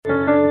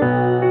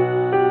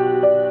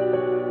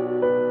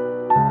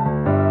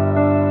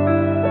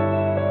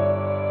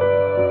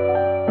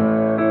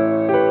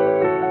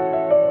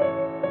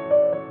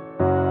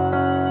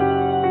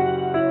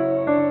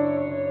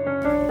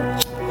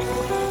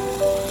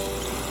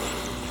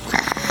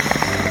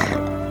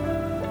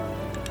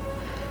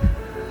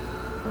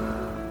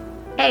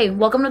Hey,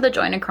 welcome to the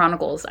Jointed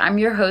Chronicles. I'm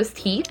your host,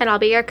 Heath. And I'll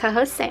be your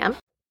co-host, Sam.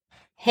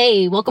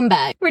 Hey, welcome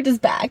back. We're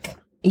just back.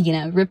 You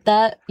gonna rip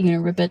that? You gonna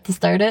rip it to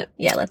start it?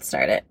 Yeah, let's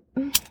start it.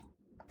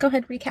 Go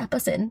ahead, recap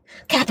us in.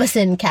 Cap us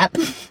in, Cap.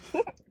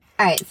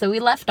 Alright, so we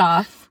left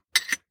off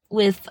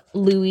with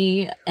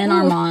Louis and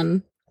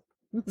Armand.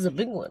 This is a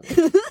big one.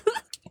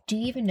 Do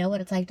you even know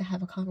what it's like to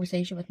have a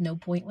conversation with no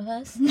point with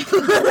us?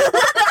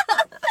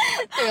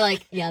 They're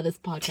like, yeah, this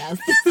podcast.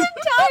 This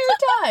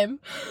entire time.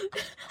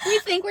 We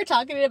think we're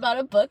talking about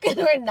a book and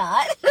we're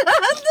not.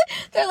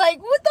 They're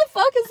like, what the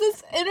fuck is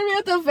this interview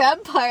with a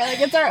vampire? Like,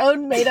 it's our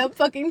own made-up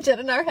fucking shit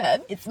in our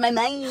head. It's my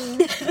mind.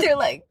 They're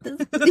like,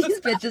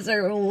 these bitches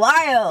are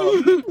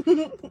wild.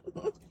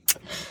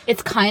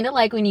 It's kind of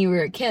like when you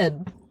were a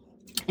kid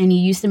and you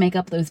used to make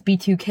up those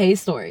B2K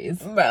stories.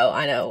 Bro,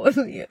 I know.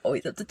 You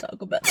always have to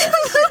talk about that.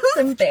 It's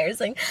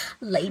embarrassing.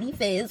 Lady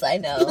Fizz, I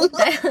know.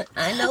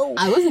 I know.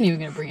 I wasn't even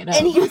gonna bring it up.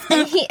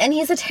 And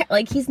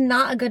he's he's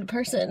not a good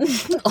person.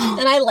 Oh.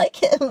 And I like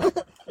him.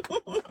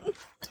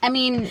 I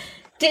mean,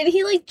 did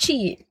he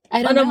cheat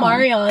I don't on know.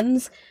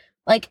 Amarion's?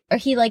 Or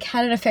he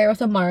had an affair with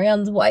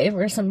Amarion's wife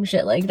or some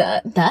shit like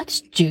that. That's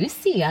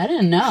juicy. I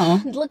didn't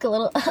know. Look, a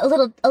little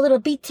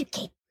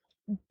B2K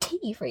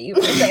tea for you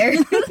right there.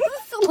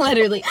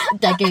 Literally a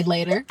decade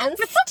later. I'm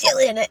still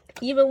in it,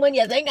 even when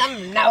you think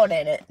I'm not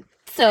in it.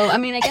 So, I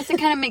mean, I guess it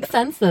kind of makes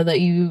sense, though,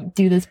 that you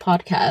do this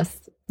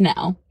podcast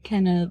now.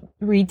 Kind of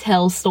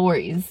retell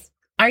stories.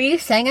 Are you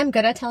saying I'm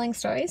good at telling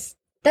stories?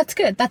 That's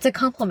good. That's a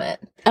compliment.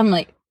 I'm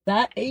like,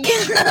 that ain't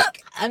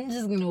I'm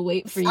just going to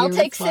wait for you. I'll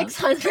take response.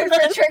 600 for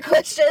a trick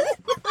question.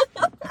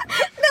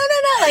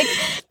 No.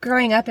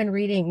 Growing up and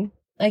reading,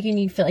 and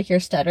you feel like you're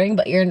stuttering,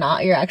 but you're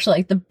not. You're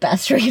actually, the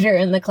best reader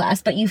in the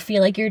class, but you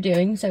feel like you're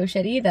doing so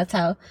shitty. That's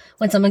how,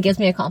 when someone gives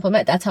me a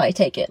compliment, that's how I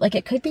take it.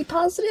 It could be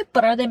positive,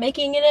 but are they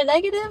making it a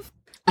negative?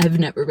 I've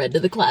never read to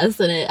the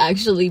class and it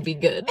actually be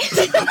good.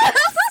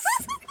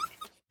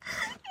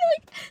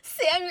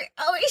 Sam, you're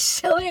always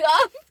showing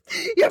off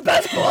your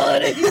best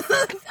qualities.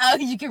 Oh,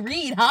 you can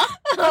read, huh?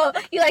 Oh,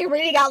 you like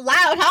reading out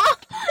loud, huh?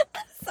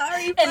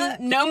 Sorry, but...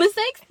 And no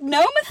mistakes?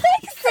 No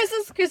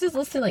mistakes? Chris is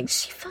listening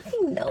she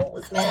fucking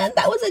knows, man.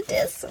 That was a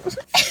diss.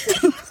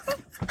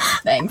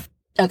 Thanks.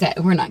 Okay,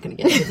 we're not going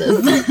to get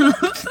into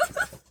this.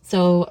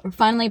 So, we're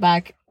finally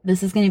back.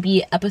 This is going to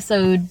be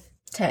episode...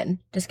 10.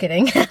 Just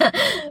kidding.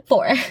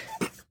 4.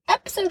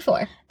 Episode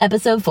 4.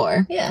 Episode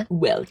 4. Yeah.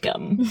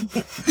 Welcome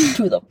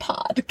to the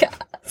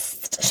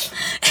podcast.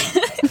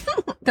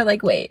 They're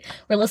like, wait,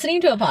 we're listening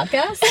to a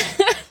podcast?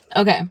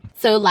 Okay,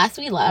 so last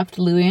we left,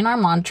 Louis and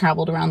Armand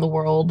traveled around the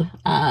world.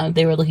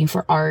 They were looking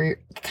for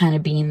art, kind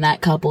of being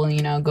that couple,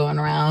 going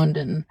around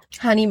and...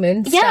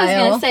 honeymoon style. Yeah, I was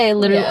going to say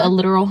a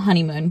literal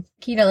honeymoon.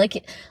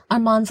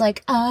 Armand's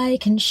like, I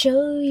can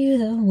show you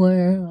the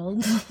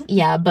world.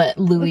 Yeah, but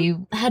Louis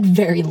had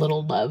very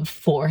little love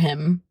for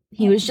him.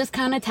 He was just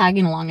kind of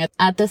tagging along.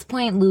 At this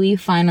point, Louis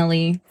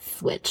finally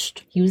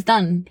switched. He was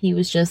done. He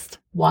was just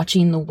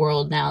watching the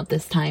world now at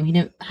this time. He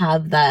didn't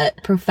have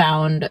that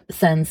profound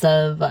sense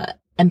of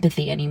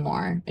empathy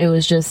anymore. It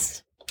was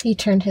just... he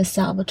turned his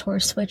Salvatore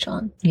switch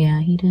on.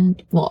 Yeah, he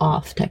did. Well,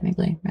 off,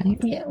 technically, right?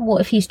 Yeah, well,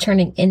 if he's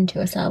turning into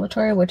a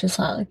Salvatore, which is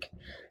how,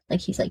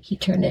 he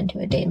turned into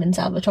a Damon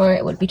Salvatore,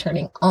 it would be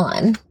turning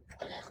on.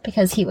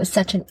 Because he was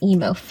such an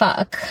emo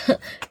fuck.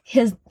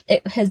 His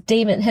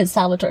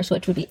Salvatore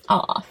switch would be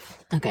off.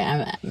 Okay, I'm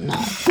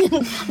not.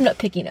 I'm not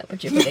picking up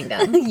what you're putting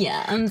down.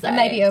 Yeah, I'm sorry. I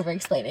might be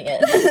over-explaining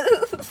it.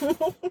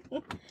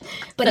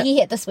 But he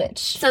hit the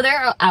switch. So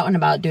they're out and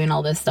about doing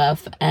all this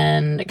stuff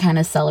and kind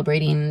of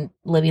celebrating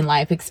living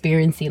life,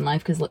 experiencing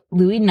life, because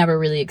Louis never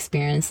really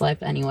experienced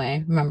life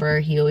anyway. Remember,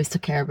 he always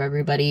took care of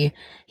everybody.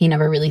 He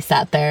never really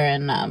sat there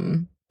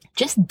and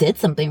just did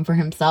something for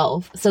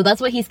himself. So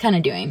that's what he's kind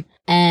of doing.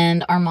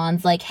 And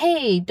Armand's like,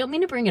 hey, don't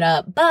mean to bring it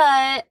up,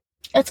 but...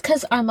 it's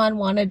because Armand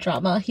wanted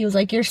drama. He was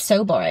like, you're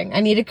so boring. I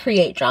need to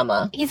create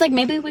drama. He's like,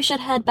 maybe we should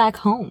head back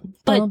home.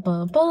 But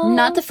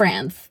not to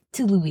France,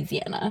 to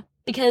Louisiana.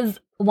 Because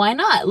why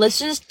not? Let's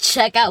just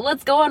check out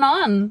what's going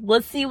on.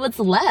 Let's see what's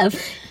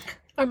left.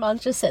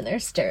 Armand's just sitting there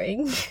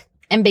stirring.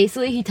 And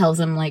basically he tells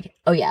him like,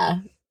 oh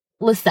yeah,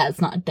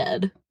 Lestat's not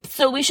dead.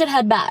 So we should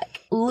head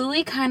back.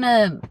 Louis kind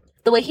of,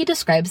 the way he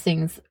describes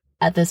things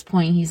at this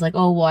point, he's like,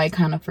 oh, well, I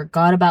kind of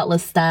forgot about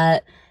Lestat.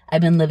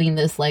 I've been living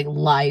this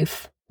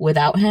life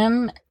without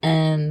him,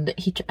 and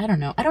I don't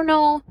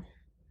know.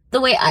 The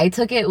way I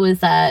took it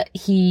was that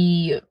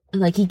he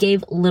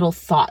gave little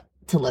thought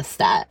to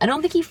Lestat. I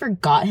don't think he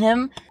forgot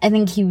him. I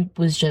think he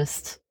was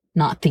just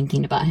not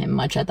thinking about him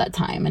much at that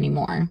time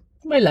anymore.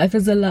 My life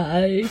is a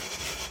lie.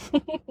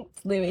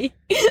 Louis.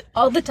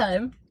 All the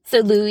time. So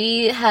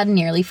Louis had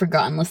nearly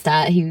forgotten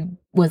Lestat. He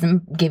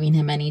wasn't giving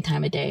him any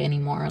time of day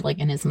anymore,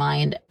 in his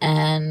mind,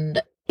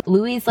 and...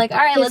 Louis like, all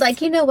right, he's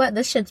like, you know what?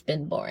 This shit's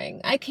been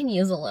boring. I can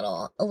use a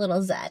little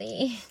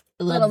zaddy.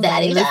 A little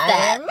zaddy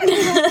Lestat.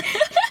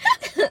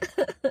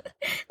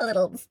 A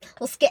little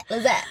scat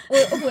Lestat.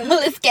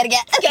 Let's get it.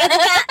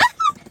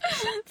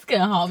 It's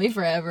gonna haunt me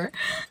forever.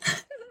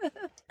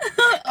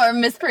 Or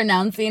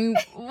mispronouncing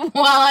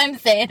while I'm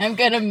saying I'm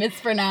gonna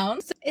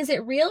mispronounce. Is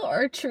it real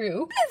or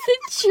true? Is it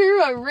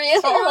true or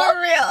real? True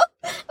or real?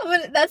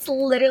 That's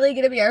literally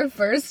gonna be our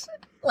first,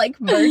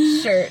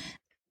 merch shirt.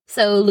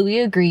 So Louis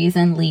agrees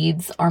and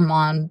leads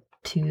Armand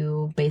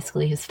to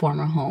basically his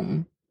former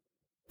home.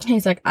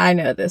 He's like, I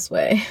know this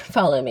way.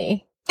 Follow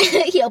me.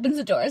 He opens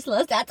the door, so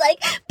Lestat's like,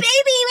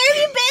 baby, where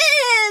have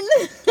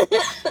you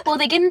been? Well,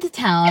 they get into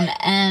town,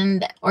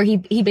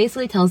 he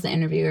basically tells the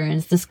interviewer and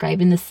is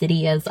describing the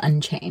city as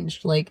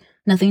unchanged. Like,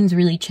 nothing's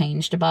really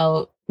changed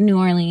about New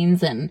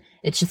Orleans, and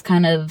it's just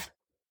kind of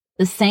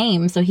the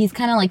same. So he's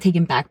kind of,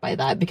 taken back by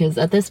that, because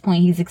at this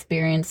point, he's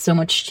experienced so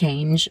much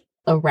change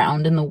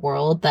around in the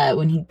world that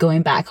when he's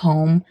going back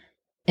home,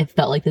 it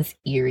felt like this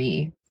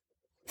eerie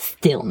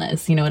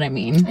stillness, you know what I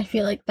mean? I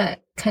feel like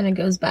that kind of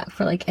goes back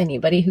for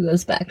anybody who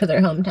goes back to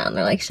their hometown.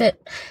 They're like,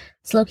 shit,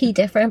 it's low-key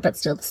different, but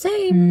still the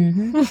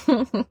same.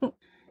 Mm-hmm.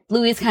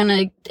 Louis kind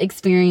of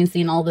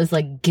experiencing all this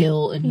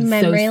guilt, and he's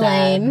Memory so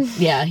sad. lane.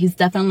 Yeah, he's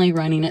definitely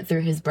running it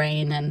through his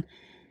brain and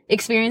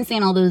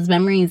experiencing all those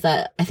memories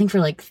that I think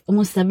for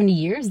almost 70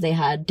 years they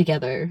had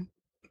together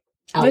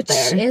out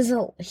there. Which is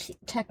a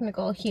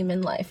technical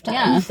human lifetime.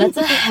 Yeah, that's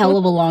a hell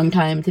of a long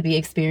time to be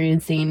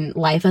experiencing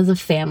life as a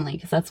family,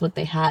 because that's what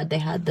they had. They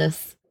had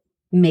this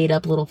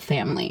made-up little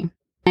family.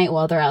 Right,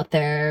 while they're out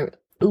there,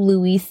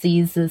 Louis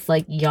sees this,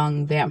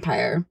 young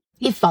vampire.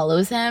 He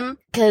follows him,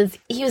 because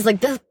he was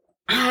like,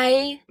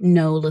 I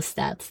know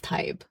Lestat's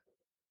type.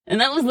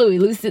 And that was Louis.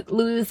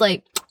 Louis was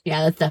like,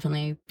 yeah, that's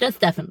definitely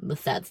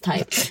Lestat's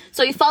type.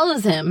 So he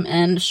follows him,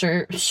 and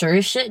sure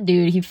as shit,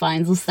 dude, he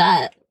finds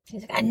Lestat.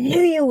 He's like, I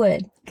knew you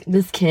would.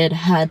 This kid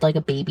had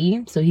a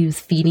baby, so he was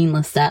feeding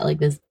Lestat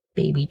this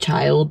baby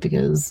child,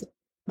 because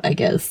I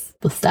guess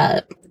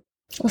Lestat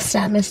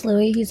Miss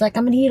Louis. He's like,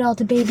 I'm gonna eat all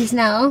the babies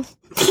now.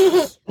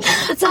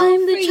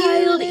 I'm the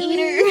child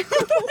eater.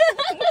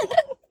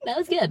 That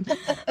was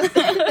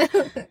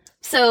good.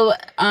 So,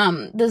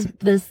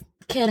 this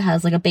kid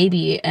has a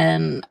baby,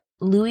 and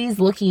Louis is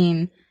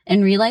looking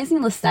and realizing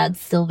Lestat's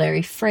still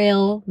very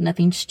frail.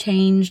 Nothing's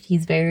changed.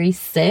 He's very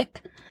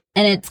sick.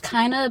 And it's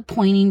kind of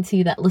pointing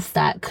to that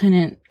Lestat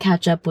couldn't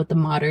catch up with the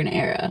modern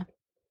era.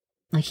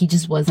 He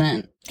just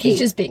wasn't. He's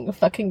just being a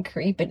fucking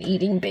creep and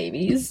eating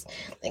babies.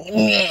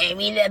 I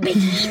mean, the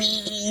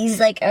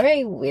babies. All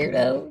right,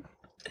 weirdo.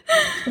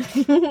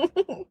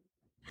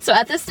 So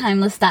at this time,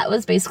 Lestat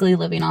was basically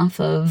living off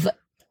of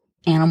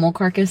animal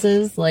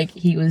carcasses.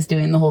 He was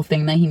doing the whole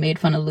thing that he made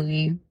fun of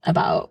Louis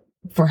about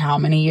for how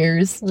many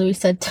years? Louis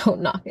said,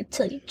 don't knock it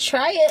till you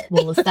try it.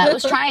 Well, Lestat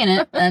was trying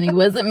it, and he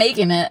wasn't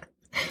making it.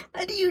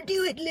 How do you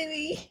do it,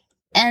 Louis?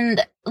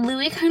 And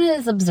Louis kind of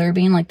is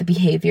observing the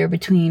behavior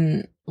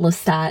between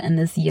Lestat and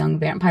this young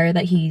vampire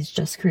that he's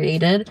just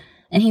created,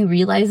 and he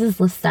realizes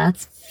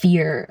Lestat's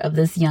fear of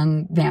this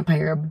young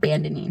vampire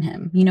abandoning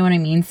him. You know what I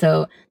mean?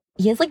 So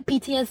he has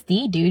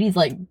PTSD, dude. He's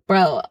like,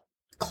 bro,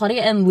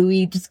 Claudia and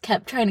Louis just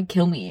kept trying to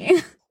kill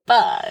me.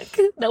 Fuck,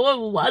 no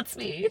one wants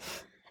me.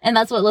 And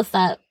that's what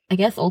Lestat, I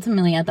guess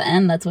ultimately at the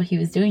end, that's what he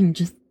was doing,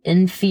 just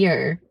in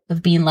fear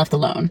of being left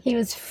alone. He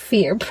was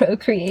fear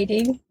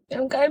procreating.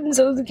 I'm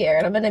so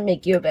scared. I'm gonna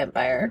make you a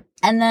vampire.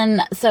 And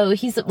then, so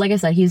he's, like I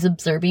said, he's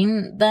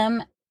observing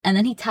them, and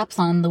then he taps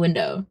on the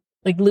window.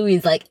 Louis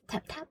is like,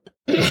 tap, tap.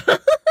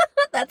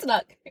 That's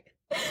not great.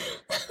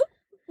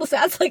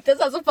 Lestat's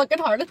this has a fucking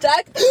heart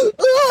attack.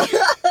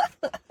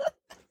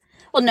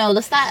 Well, no,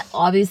 Lestat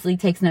obviously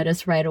takes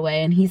notice right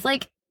away, and he's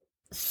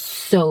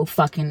so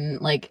fucking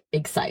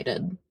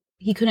excited.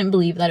 He couldn't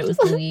believe that it was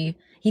Louis.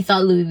 He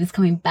thought Louis was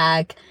coming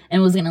back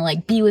and was gonna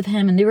be with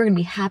him, and they were gonna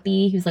be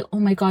happy. He was like,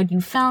 "Oh my god,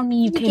 you found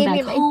me! You came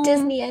back home." My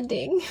Disney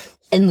ending.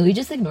 And Louis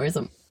just ignores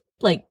him,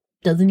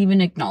 doesn't even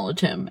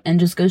acknowledge him, and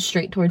just goes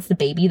straight towards the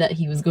baby that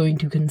he was going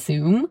to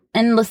consume.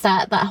 And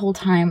Lestat, that whole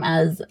time,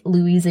 as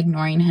Louis is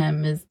ignoring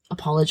him, is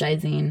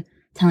apologizing,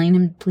 telling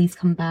him, "Please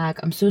come back.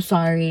 I'm so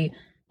sorry."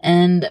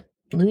 And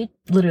Louis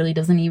literally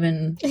doesn't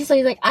even. So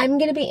he's like, "I'm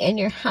gonna be in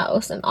your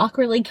house and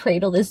awkwardly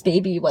cradle this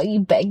baby while you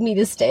beg me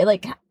to stay."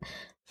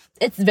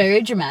 It's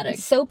very dramatic.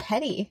 It's so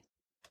petty.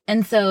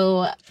 And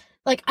so,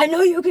 I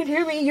know you can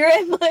hear me. You're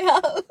in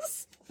my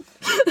house.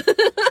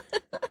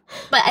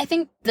 But I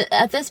think that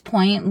at this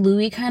point,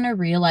 Louis kind of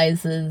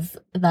realizes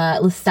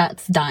that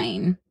Lestat's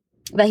dying.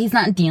 That he's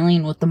not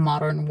dealing with the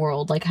modern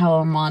world, how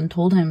Armand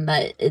told him,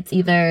 that it's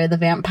either the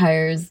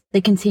vampires,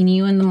 they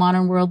continue in the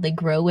modern world, they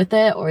grow with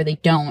it, or they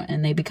don't,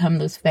 and they become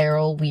those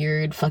feral,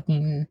 weird,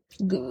 fucking...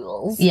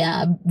 ghouls.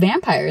 Yeah,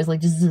 vampires,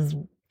 just these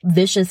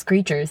vicious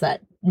creatures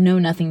that know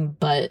nothing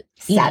but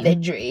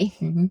savagery.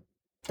 Mm-hmm.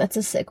 That's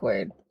a sick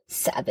word.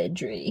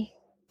 Savagery.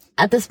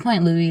 At this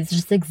point, Louis is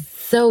just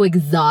so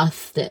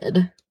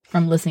exhausted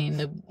from listening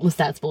to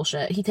Lestat's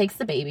bullshit. He takes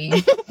the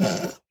baby.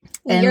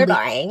 You're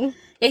lying.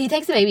 Yeah, he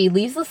takes the baby,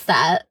 leaves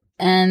Lestat,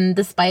 and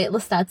despite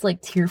Lestat's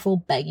tearful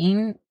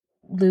begging,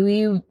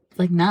 Louis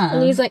nah.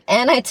 Louis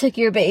and I took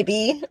your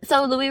baby.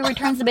 So Louis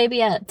returns the baby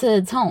to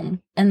its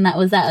home, and that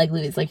was that.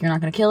 Louis you're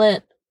not gonna kill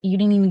it. You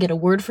didn't even get a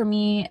word from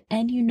me,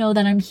 and you know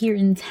that I'm here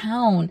in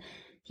town.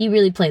 He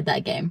really played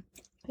that game.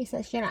 He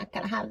says, "You're not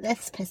gonna have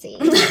this, pussy."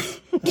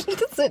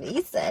 That's what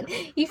he said.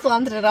 He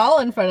flaunted it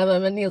all in front of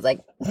him, and he was like,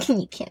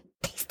 "You can't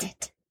taste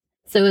it."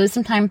 So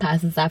some time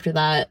passes after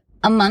that.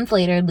 A month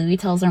later, Louis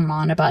tells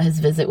Armand about his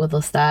visit with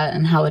Lestat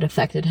and how it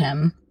affected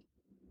him.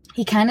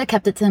 He kind of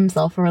kept it to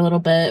himself for a little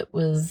bit,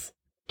 was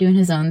doing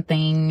his own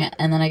thing,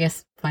 and then I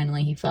guess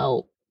finally he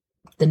felt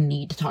the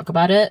need to talk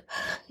about it.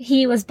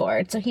 He was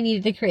bored, so he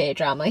needed to create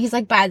drama. He's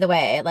like, "By the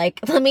way, like,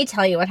 let me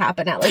tell you what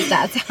happened at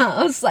Lestat's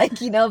house." Like,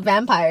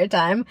 vampire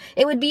time.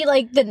 It would be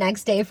like the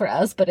next day for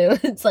us, but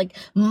it was like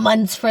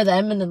months for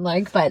them, and then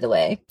like, by the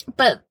way.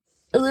 But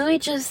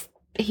Louis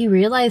he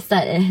realized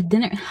that it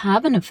didn't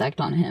have an effect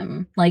on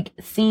him. Like,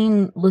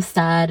 seeing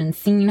Lestat and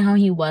seeing how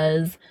he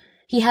was,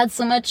 he had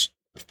so much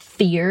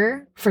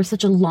fear for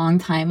such a long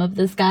time of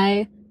this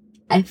guy.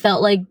 I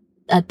felt like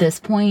at this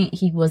point,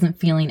 he wasn't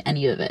feeling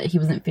any of it. He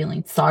wasn't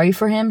feeling sorry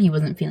for him. He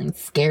wasn't feeling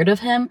scared of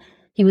him.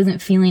 He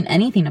wasn't feeling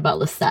anything about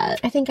Lestat.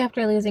 I think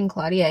after losing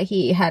Claudia,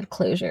 he had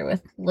closure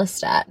with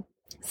Lestat.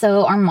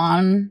 So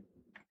Armand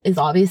is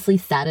obviously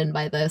saddened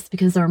by this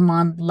because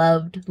Armand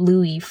loved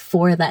Louis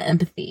for that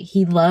empathy.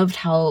 He loved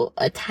how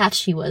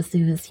attached he was to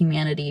his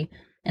humanity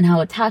and how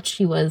attached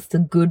he was to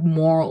good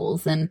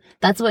morals. And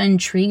that's what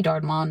intrigued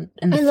Armand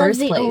in the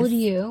first place. I love the old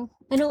you.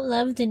 I don't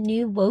love the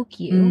new woke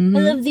you. I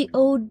love the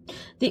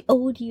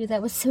old you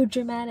that was so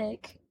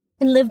dramatic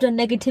and lived on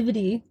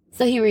negativity.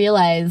 So he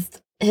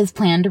realized his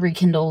plan to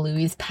rekindle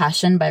Louis'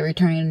 passion by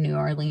returning to New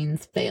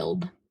Orleans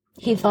failed.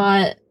 He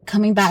thought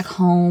coming back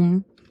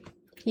home...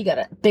 He got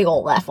a big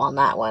old laugh on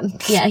that one.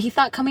 Yeah, he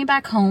thought coming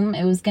back home,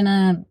 it was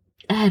gonna,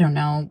 I don't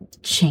know,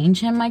 change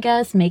him, I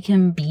guess. Make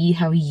him be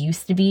how he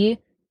used to be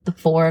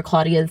before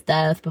Claudia's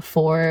death,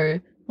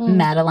 before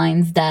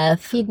Madeline's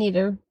death. He'd need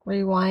to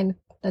rewind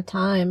the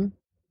time.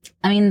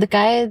 I mean, the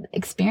guy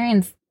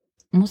experienced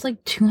almost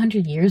like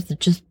 200 years of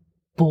just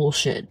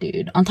bullshit,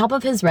 dude. On top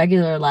of his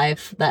regular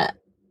life that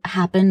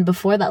happened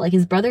before that, like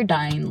his brother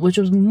dying, which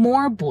was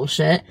more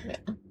bullshit. Yeah.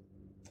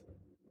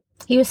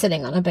 He was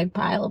sitting on a big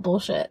pile of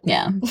bullshit.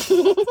 Yeah.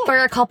 For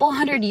a couple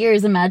hundred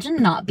years,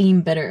 imagine not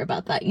being bitter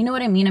about that. You know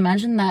what I mean?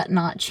 Imagine that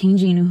not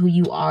changing who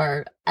you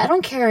are. I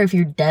don't care if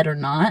you're dead or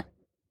not.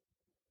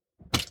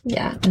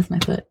 Yeah. That's my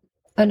foot.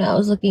 Oh no, I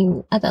was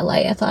looking at that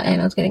light. I thought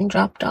Anna was getting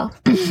dropped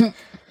off.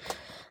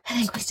 I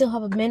think we still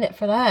have a minute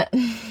for that.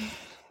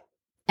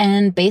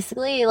 And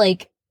basically,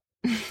 like,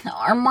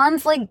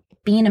 Armand's like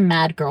being a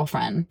mad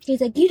girlfriend. He's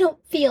like, "You don't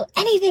feel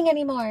anything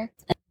anymore."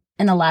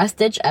 In a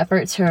last-ditch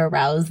effort to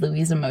arouse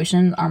Louis'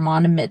 emotions,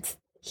 Armand admits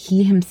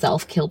he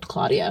himself killed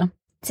Claudia.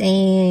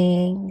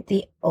 Dang,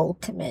 the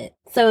ultimate.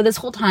 So this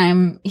whole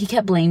time, he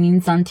kept blaming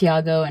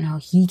Santiago and how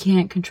he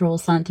can't control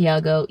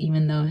Santiago,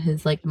 even though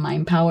his, like,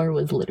 mind power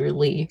was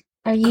literally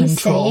Are you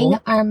control. saying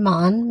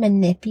Armand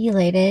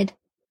manipulated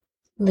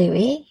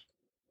Louis?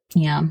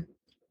 Yeah.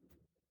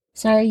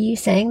 So are you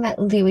saying that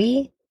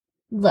Louis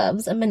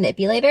loves a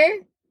manipulator?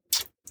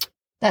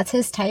 That's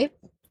his type?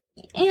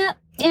 Yeah,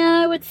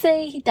 I would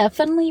say he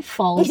definitely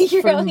falls for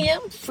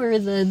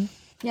the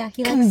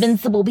he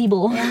convincible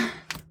people.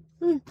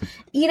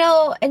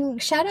 Yeah.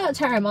 And shout out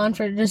to Armand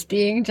for just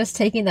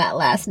taking that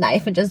last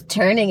knife and just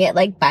turning it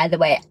like, "By the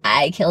way,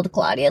 I killed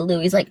Claudia."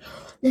 Louis like,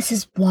 "This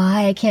is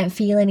why I can't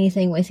feel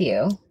anything with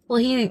you." Well,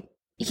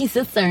 he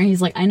sits there and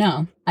he's like, "I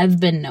know. I've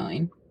been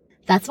knowing."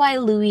 That's why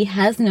Louis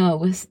has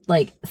no,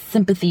 like,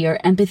 sympathy or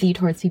empathy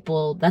towards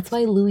people. That's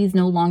why Louis is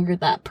no longer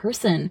that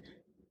person.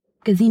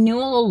 Because he knew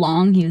all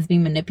along he was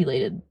being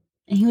manipulated.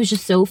 And he was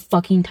just so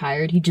fucking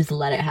tired, he just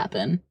let it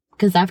happen.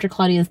 Because after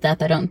Claudia's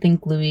death, I don't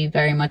think Louis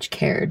very much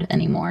cared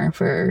anymore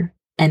for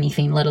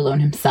anything, let alone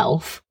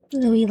himself.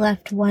 Louis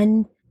left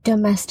one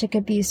domestic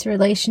abuse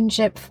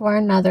relationship for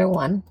another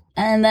one.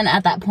 And then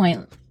at that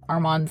point,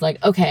 Armand's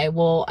like, "Okay,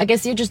 well, I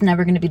guess you're just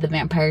never going to be the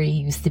vampire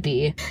you used to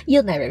be.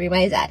 You'll never be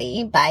my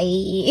zaddy.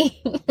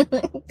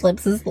 Bye."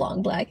 Flips his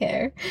long black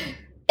hair.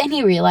 And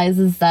he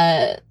realizes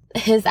that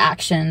his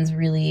actions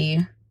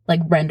really,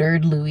 like,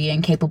 rendered Louis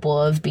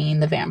incapable of being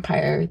the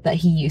vampire that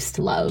he used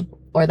to love,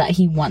 or that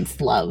he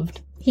once loved.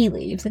 He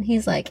leaves, and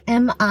he's like,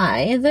 "Am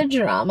I the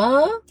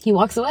drama?" He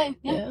walks away.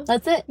 Yeah.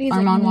 That's it. He's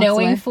Armand like, walks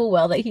away. knowing full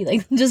well that he,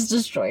 like, just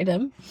destroyed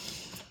him.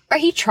 Or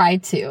he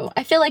tried to.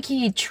 I feel like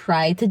he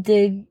tried to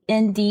dig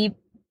in deep,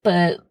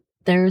 but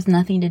there's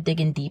nothing to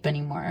dig in deep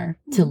anymore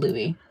to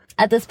Louis.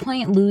 At this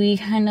point, Louis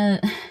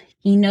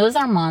he knows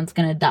Armand's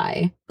gonna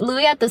die.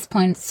 Louis, at this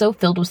point, is so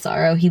filled with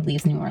sorrow, he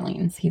leaves New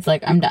Orleans. He's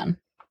like, "I'm done.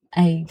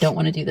 I don't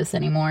want to do this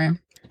anymore."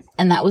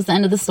 And that was the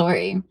end of the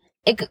story.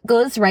 It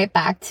goes right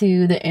back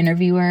to the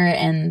interviewer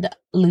and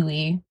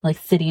Louis, like,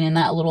 sitting in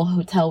that little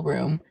hotel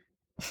room.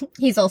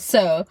 He's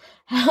also,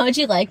 "How'd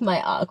you like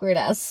my awkward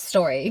ass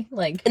story?"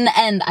 Like, in the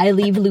end, I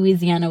leave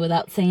Louisiana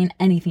without saying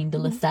anything to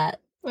Lestat.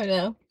 I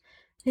know.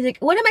 He's like,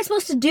 "What am I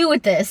supposed to do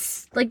with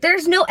this? Like,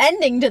 there's no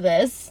ending to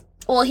this."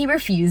 Well, he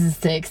refuses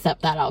to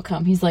accept that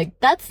outcome. He's like,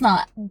 that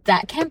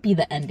can't be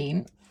the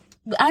ending.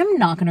 I'm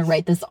not going to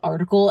write this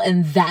article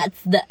and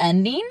that's the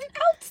ending.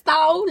 Outs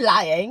thou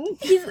lying.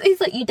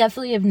 He's like, "You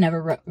definitely have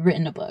never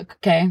written a book,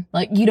 okay?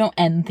 Like, you don't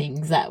end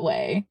things that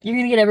way. You're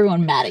going to get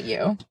everyone mad at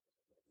you."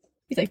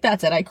 He's like,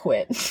 that's it, I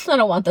quit. I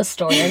don't want this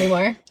story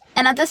anymore.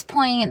 And at this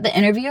point, the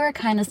interviewer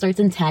kind of starts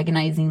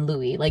antagonizing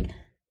Louis. Like,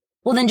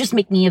 well, then just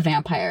make me a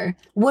vampire.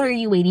 What are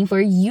you waiting for?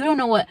 You don't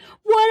know what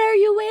are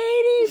you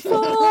waiting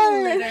for?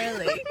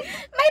 Literally.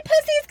 My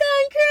pussy's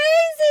going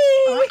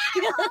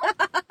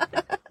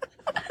crazy!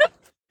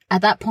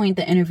 At that point,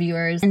 the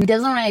interviewer and he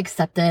doesn't want to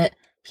accept it.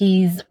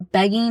 He's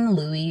begging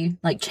Louis,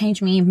 like,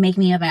 change me, make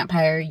me a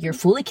vampire. You're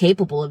fully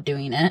capable of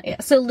doing it. Yeah,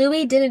 so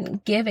Louis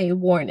didn't give a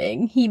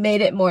warning. He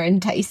made it more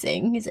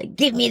enticing. He's like,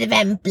 give me the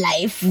vamp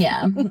life.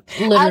 Yeah,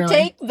 literally. I'll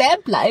take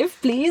vamp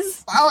life,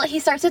 please. Well, he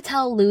starts to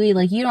tell Louis,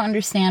 like, you don't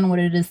understand what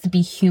it is to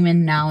be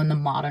human now in the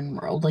modern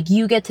world. Like,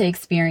 you get to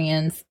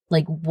experience,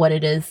 like, what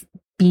it is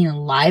being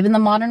alive in the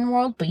modern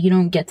world, but you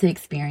don't get to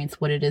experience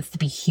what it is to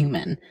be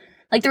human.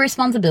 Like, the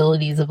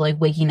responsibilities of, like,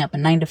 waking up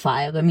at 9 to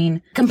 5. I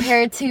mean,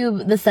 compared to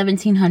the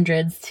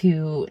 1700s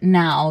to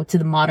now, to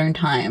the modern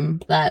time,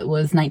 that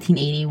was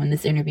 1980 when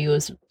this interview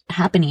was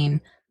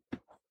happening.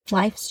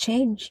 Life's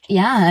changed.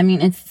 Yeah, I mean,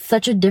 it's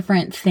such a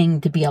different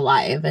thing to be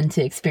alive and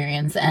to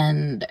experience.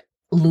 And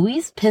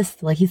Louis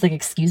pissed. Like, he's like,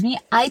 excuse me?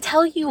 I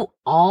tell you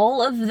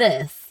all of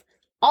this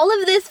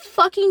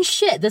fucking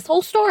shit, this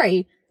whole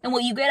story. And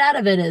what you get out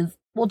of it is,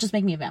 well, just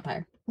make me a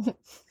vampire.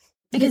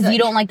 Because you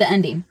don't like the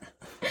ending.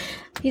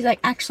 He's like,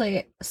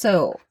 actually,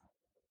 so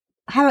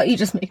how about you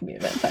just make me a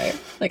vampire?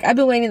 Like, I've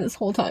been waiting this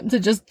whole time to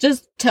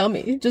just tell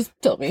me. Just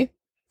tell me.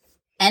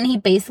 And he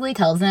basically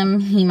tells him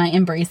he might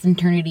embrace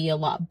eternity a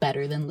lot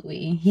better than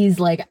Louis. He's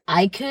like,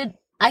 I could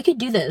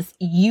do this.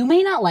 You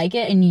may not like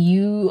it and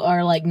you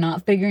are, like,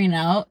 not figuring it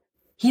out.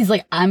 He's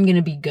like, I'm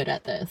gonna be good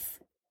at this.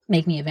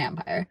 Make me a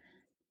vampire.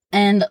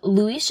 And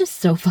Louis is just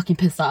so fucking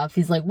pissed off.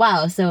 He's like,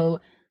 wow, so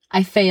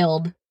I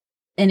failed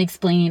in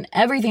explaining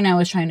everything I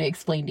was trying to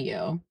explain to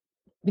you.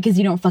 Because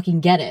you don't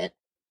fucking get it.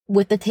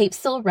 With the tape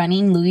still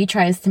running, Louis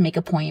tries to make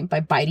a point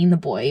by biting the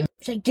boy.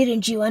 She's like,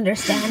 didn't you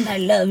understand? I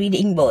love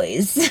eating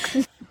boys.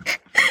 This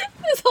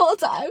whole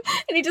time.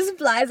 And he just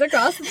flies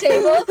across the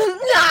table.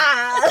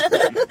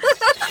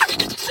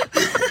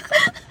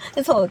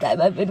 This whole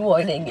time I've been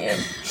warning you.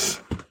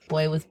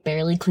 Boy was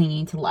barely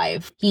clinging to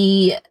life.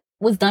 He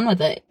was done with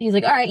it. He's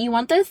like, all right, you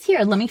want this? Here,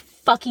 let me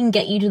fucking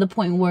get you to the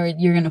point where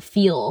you're gonna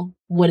feel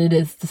what it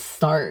is to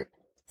start.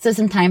 So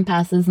some time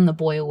passes and the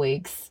boy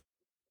awakes.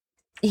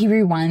 He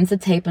rewinds the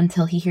tape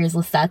until he hears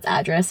Lestat's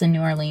address in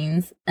New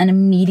Orleans and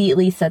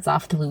immediately sets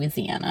off to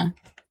Louisiana.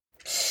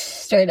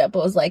 Straight up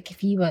was like,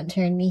 if you won't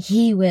turn me,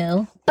 he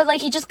will. But, like,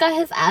 he just got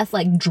his ass,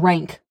 like,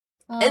 drank.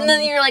 And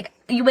then you're like,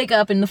 you wake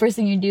up and the first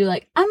thing you do,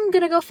 like, I'm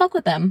gonna go fuck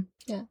with them.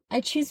 Yeah,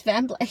 I choose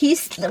vamp life.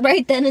 He's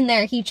right then and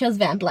there, he chose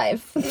vamp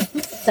life.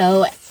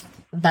 So,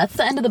 that's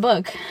the end of the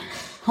book.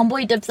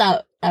 Homeboy dips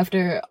out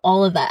after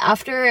all of that.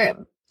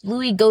 After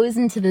Louis goes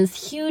into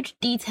this huge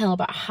detail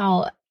about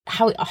how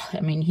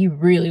he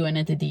really went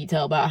into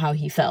detail about how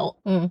he felt.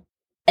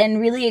 And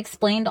really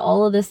explained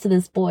all of this to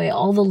this boy,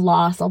 all the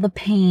loss, all the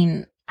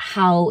pain,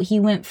 how he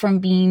went from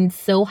being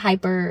so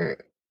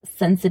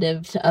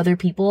hypersensitive to other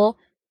people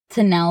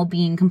to now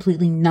being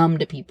completely numb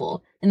to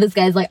people. And this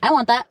guy's like, I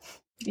want that.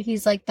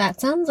 He's like,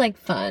 that sounds like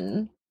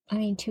fun. I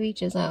mean, to each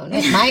his own.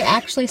 It might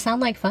actually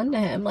sound like fun to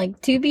him. Like,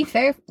 to be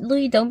fair,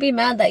 Louis, don't be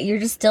mad that you're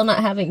just still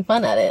not having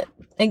fun at it.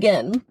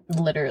 Again.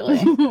 Literally.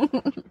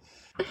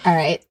 All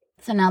right.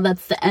 So now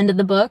that's the end of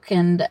the book,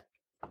 and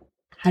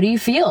how do you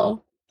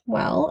feel?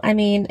 Well, I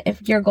mean,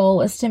 if your goal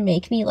was to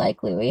make me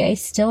like Louis, I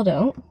still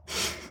don't.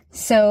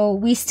 So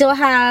we still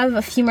have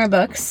a few more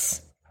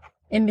books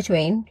in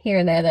between, here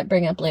and there, that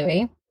bring up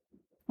Louis.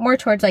 More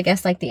towards, I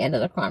guess, like the end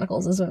of the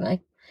Chronicles is when, like,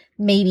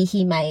 maybe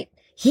he might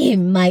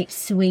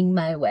swing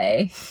my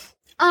way.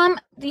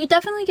 You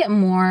definitely get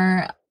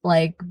more,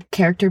 like,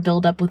 character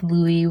build-up with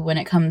Louis when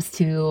it comes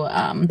to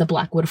the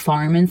Blackwood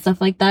Farm and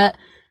stuff like that.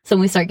 So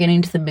when we start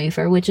getting to the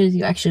Mayfair Witches,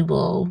 you actually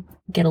will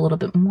get a little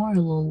bit more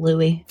little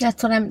Louis.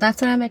 That's what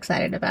I'm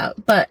excited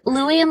about. But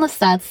Louis and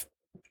Lestat's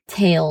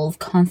tales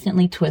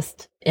constantly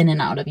twist in and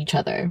out of each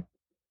other.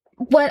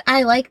 What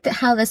I like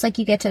how this, like,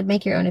 you get to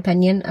make your own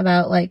opinion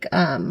about, like,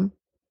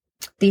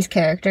 these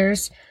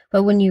characters,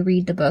 but when you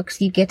read the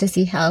books, you get to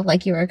see how,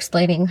 like you were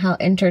explaining, how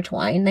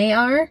intertwined they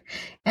are,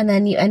 and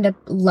then you end up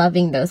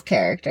loving those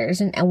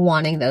characters and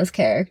wanting those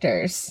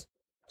characters.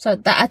 So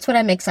that's what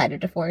I'm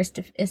excited for, is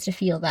to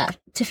feel that.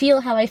 To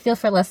feel how I feel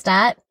for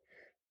Lestat, I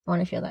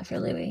want to feel that for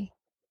Louis.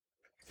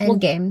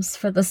 And games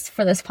for this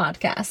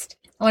podcast.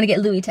 I want to get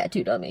Louis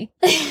tattooed on me.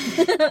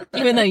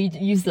 Even though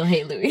you still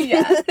hate Louis.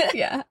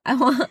 Yeah.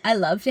 I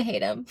love to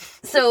hate him.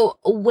 So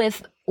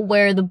with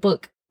where the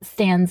book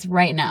stands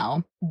right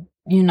now,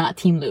 you're not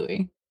Team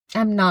Louis.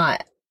 I'm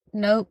not.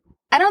 Nope.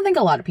 I don't think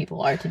a lot of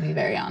people are, to be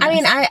very honest. I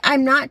mean,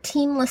 I'm not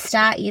Team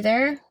Lestat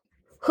either.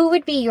 Who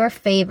would be your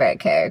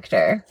favorite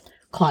character?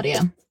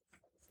 Claudia.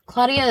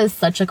 Claudia is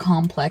such a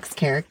complex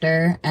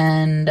character,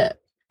 and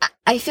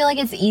I feel like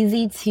it's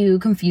easy to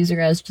confuse her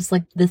as just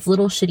like this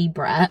little shitty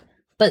brat,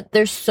 but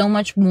there's so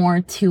much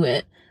more to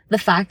it. The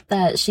fact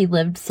that she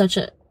lived such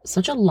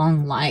a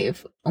long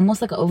life,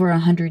 almost like over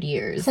 100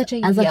 years, Such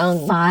a as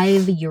young a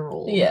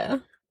 5-year-old. Yeah.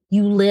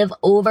 You live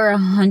over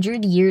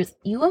 100 years.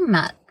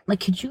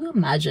 Could you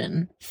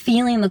imagine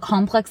feeling the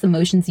complex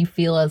emotions you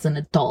feel as an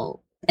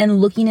adult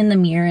and looking in the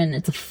mirror and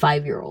it's a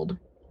 5-year-old?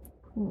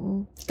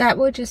 That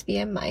would just be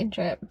a mind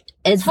trip.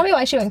 It's probably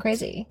why she went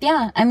crazy.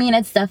 Yeah, I mean,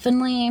 it's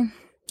definitely...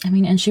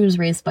 and she was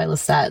raised by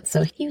Lestat,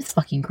 so he was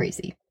fucking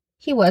crazy.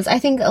 He was. I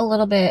think a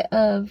little bit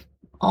of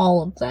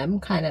all of them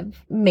kind of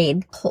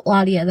made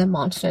Claudia the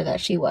monster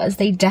that she was.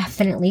 They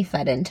definitely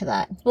fed into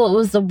that. Well, it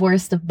was the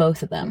worst of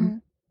both of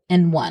them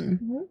in one.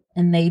 Mm-hmm.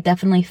 And they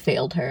definitely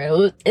failed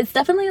her. It's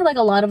definitely like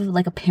a lot of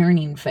like a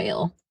parenting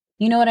fail.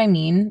 You know what I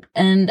mean?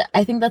 And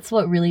I think that's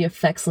what really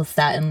affects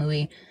Lestat and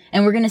Louis.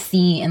 And we're going to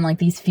see in like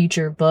these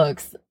future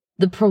books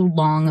the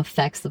prolonged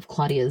effects of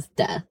Claudia's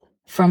death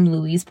from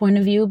Louis' point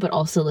of view, but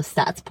also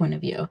Lestat's point of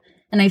view.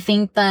 And I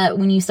think that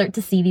when you start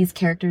to see these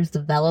characters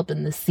develop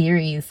in the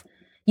series,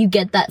 you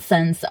get that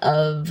sense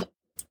of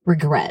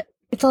regret.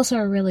 It's also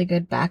a really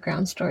good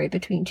background story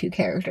between two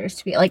characters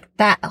to be like,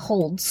 that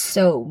holds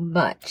so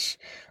much.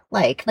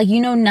 Like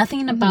you know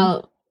nothing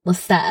about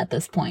Lestat at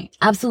this point.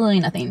 Absolutely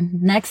nothing.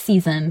 Next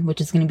season,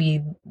 which is going to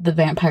be the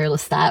Vampire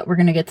Lestat, we're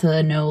going to get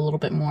to know a little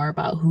bit more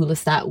about who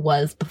Lestat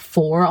was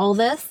before all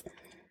this.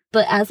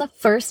 But as a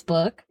first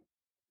book,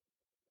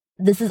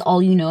 this is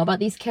all you know about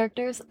these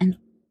characters, and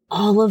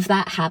all of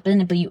that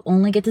happened, but you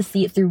only get to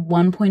see it through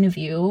one point of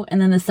view, and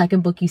then the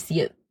second book you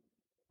see it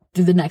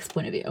through the next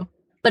point of view.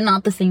 But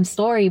not the same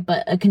story,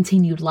 but a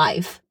continued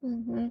life.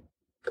 Mm-hmm.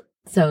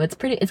 So it's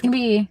gonna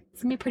be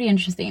pretty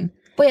interesting.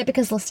 Well, yeah,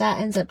 because Lestat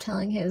ends up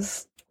telling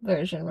his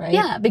version, right?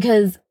 Yeah,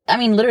 because,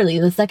 literally,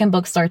 the second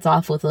book starts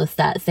off with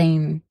Lestat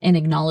saying and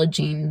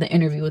acknowledging the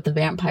interview with the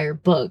vampire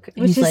book.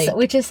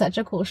 Which is such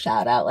a cool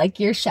shout out. Like,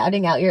 you're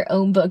shouting out your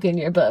own book in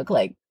your book.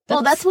 Like,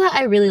 that's what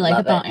I really like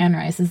about Anne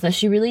Rice, is that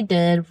she really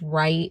did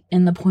write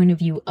in the point of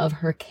view of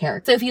her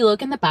character. So if you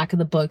look in the back of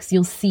the books,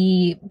 you'll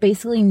see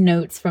basically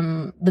notes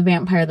from the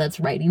vampire that's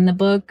writing the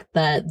book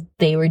that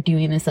they were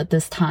doing this at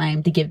this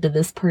time to give to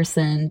this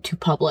person to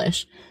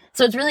publish.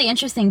 So it's really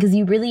interesting because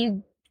you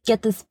really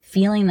get this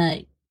feeling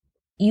that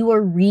you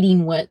are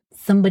reading what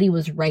somebody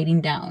was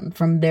writing down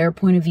from their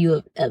point of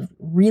view of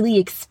really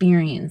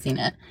experiencing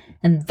it.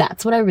 And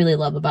that's what I really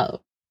love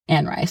about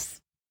Anne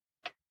Rice.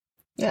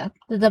 Yeah,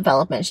 the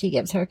development she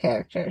gives her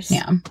characters.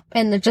 Yeah.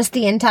 And just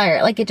the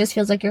entire, like, it just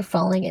feels like you're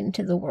falling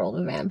into the world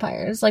of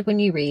vampires. Like, when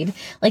you read,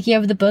 like, you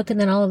have the book, and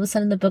then all of a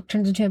sudden the book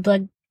turns into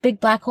a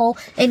big black hole,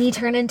 and you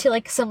turn into,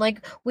 like, some,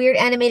 like, weird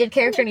animated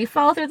character, and you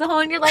fall through the hole,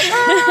 and you're like,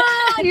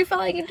 ah! And you're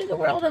falling into the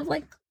world of,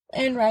 like,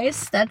 Anne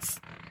Rice.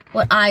 That's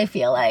what I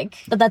feel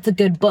like. But that's a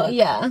good book.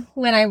 Yeah,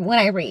 when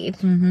I read.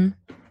 Mm-hmm.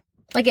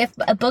 Like, if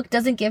a book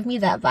doesn't give me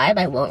that vibe,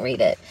 I won't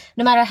read it.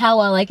 No matter how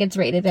well, like, it's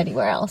rated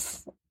anywhere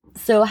else.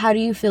 So how do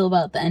you feel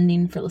about the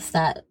ending for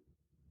Lestat?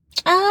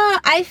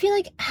 I feel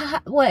like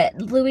what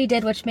Louis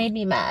did, which made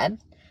me mad.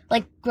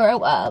 Like, grow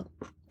up.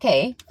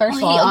 Okay, first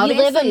of all, you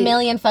live a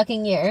million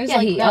fucking years. Yeah,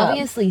 like, he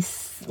obviously,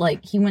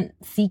 he went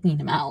seeking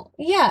him out.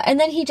 Yeah, and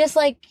then he just,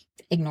 like...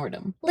 ignored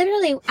him.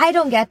 Literally, I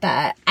don't get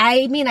that.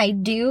 I mean, I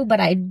do,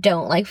 but I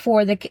don't. Like,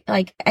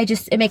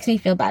 it makes me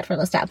feel bad for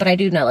Lestat, but I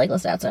do know, like,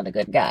 Lestat's not a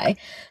good guy.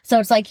 So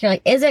it's like, you're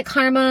like, is it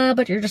karma?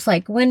 But you're just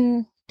like,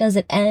 when does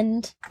it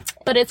end?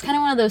 But it's kind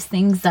of one of those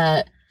things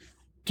that,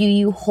 do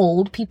you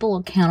hold people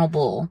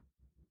accountable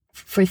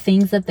for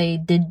things that they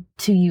did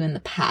to you in the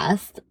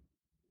past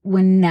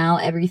when now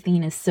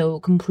everything is so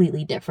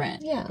completely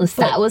different? Yeah.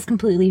 Lestat was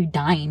completely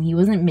dying. He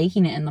wasn't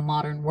making it in the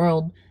modern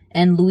world.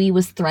 And Louis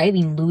was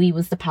thriving. Louis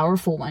was the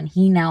powerful one.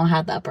 He now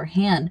had the upper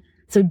hand.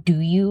 So do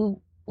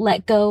you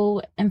let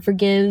go and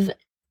forgive?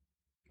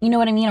 You know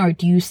what I mean? Or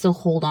do you still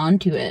hold on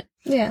to it?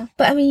 Yeah.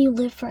 But I mean, you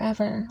live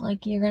forever.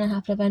 Like, you're going to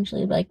have to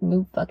eventually, like,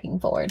 move fucking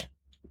forward.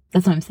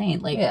 That's what I'm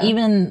saying. Like,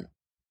 even,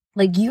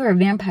 like, you're a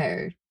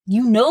vampire.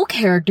 You know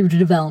character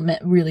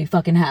development really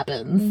fucking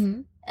happens.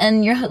 Mm-hmm.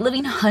 And you're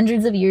living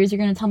hundreds of years. You're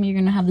going to tell me you're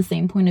going to have the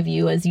same point of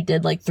view as you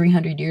did, like,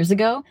 300 years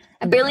ago?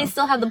 I barely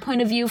still have the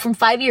point of view from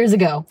 5 years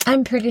ago.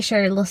 I'm pretty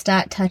sure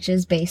Lestat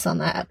touches base on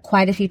that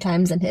quite a few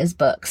times in his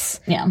books.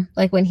 Yeah.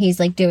 Like, when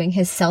he's, like, doing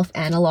his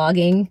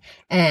self-analoging,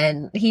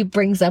 and he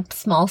brings up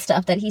small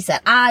stuff that he said.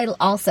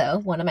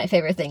 One of my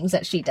favorite things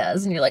that she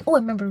does, and you're like, oh, I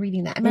remember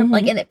reading that. I remember,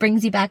 like, and it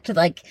brings you back to,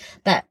 like,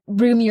 that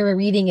room you were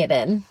reading it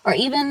in. Or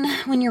even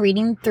when you're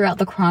reading throughout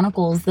the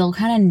Chronicles, they'll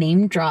kind of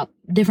name drop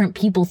different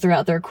people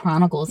throughout their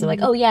Chronicles. They're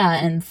like, oh, yeah,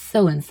 and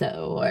so,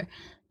 or...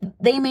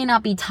 they may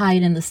not be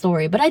tied in the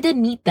story, but I did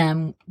meet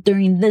them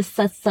during this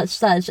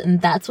such,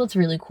 and that's what's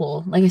really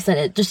cool. Like I said,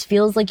 it just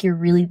feels like you're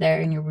really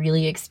there and you're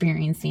really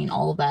experiencing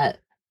all of that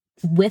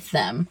with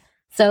them.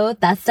 So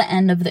that's the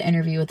end of the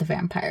interview with the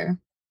vampire.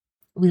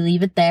 We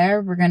leave it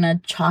there. We're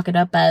gonna chalk it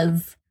up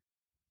as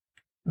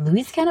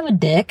Louis kind of a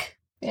dick.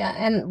 Yeah,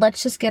 and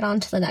let's just get on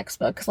to the next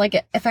book. Because,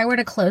 like, if I were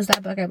to close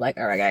that book, I'm like,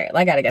 all right,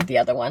 I gotta get the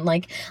other one.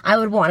 Like, I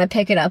would want to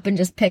pick it up and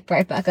just pick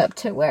right back up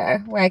to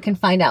where I can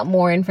find out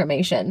more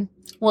information.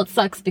 Well, it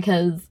sucks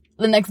because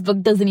the next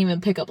book doesn't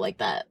even pick up like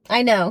that.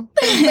 I know.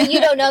 But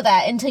you don't know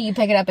that until you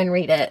pick it up and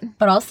read it.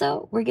 But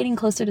also, we're getting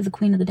closer to the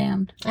Queen of the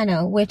Damned. I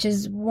know, which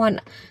is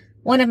one...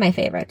 One of my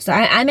favorites. So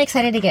I'm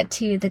excited to get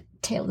to the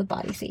Tale of the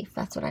Body Thief.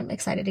 That's what I'm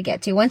excited to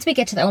get to. Once we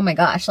get to the, oh my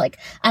gosh, like,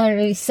 I'm going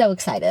to be so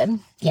excited.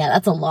 Yeah,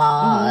 that's a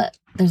lot.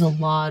 There's a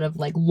lot of,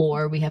 like,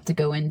 lore we have to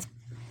go into.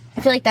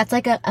 I feel like that's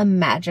like a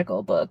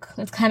magical book.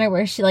 It's kind of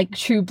where she, like,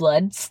 True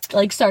Blood,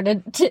 like,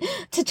 started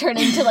to turn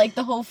into, like,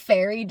 the whole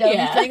fairy-dom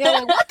thing. I'm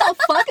like, what the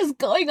fuck is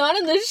going on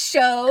in this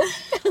show?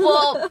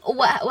 Well,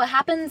 what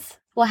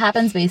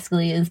happens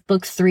basically is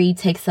book 3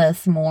 takes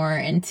us more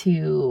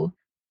into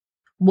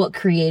what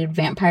created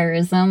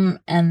vampirism,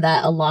 and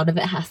that a lot of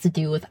it has to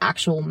do with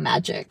actual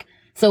magic.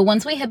 So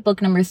once we hit book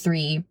number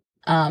 3,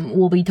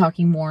 we'll be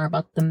talking more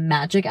about the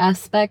magic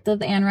aspect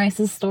of Anne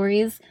Rice's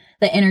stories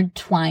that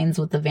intertwines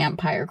with the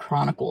Vampire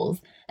Chronicles,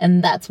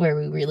 and that's where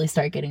we really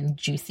start getting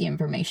juicy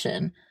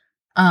information.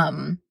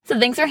 So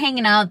thanks for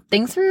hanging out.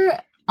 Thanks for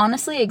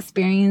honestly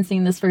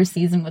experiencing this first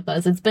season with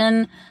us. It's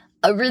been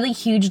a really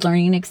huge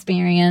learning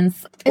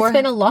experience. It's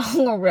been a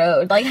long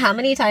road. Like, how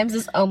many times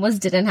this almost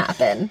didn't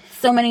happen?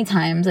 So many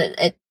times.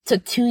 It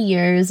took 2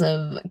 years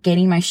of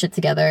getting my shit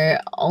together.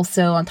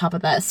 Also, on top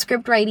of that,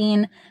 script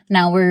writing.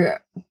 Now we're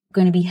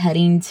going to be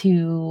heading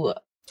to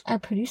our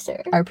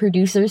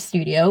producer's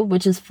studio,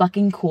 which is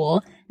fucking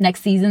cool.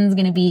 Next season's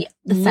going to be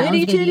the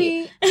sound's going to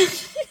be...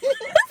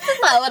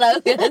 That's not what I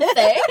was going to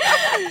say.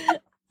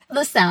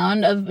 The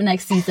sound of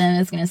next season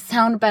is going to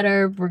sound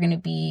better. It's going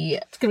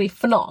to be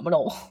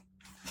phenomenal.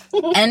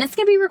 And it's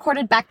going to be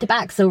recorded back to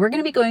back. So we're going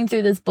to be going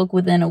through this book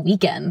within a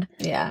weekend.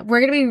 Yeah, we're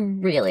going to be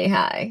really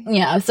high.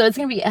 Yeah, so it's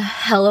going to be a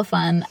hella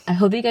fun. I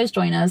hope you guys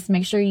join us.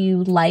 Make sure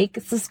you like,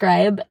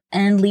 subscribe,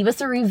 and leave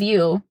us a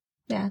review.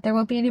 Yeah, there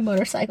won't be any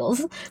motorcycle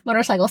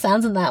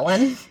sounds in that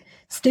one.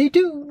 Stay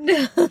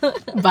tuned.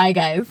 Bye,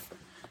 guys.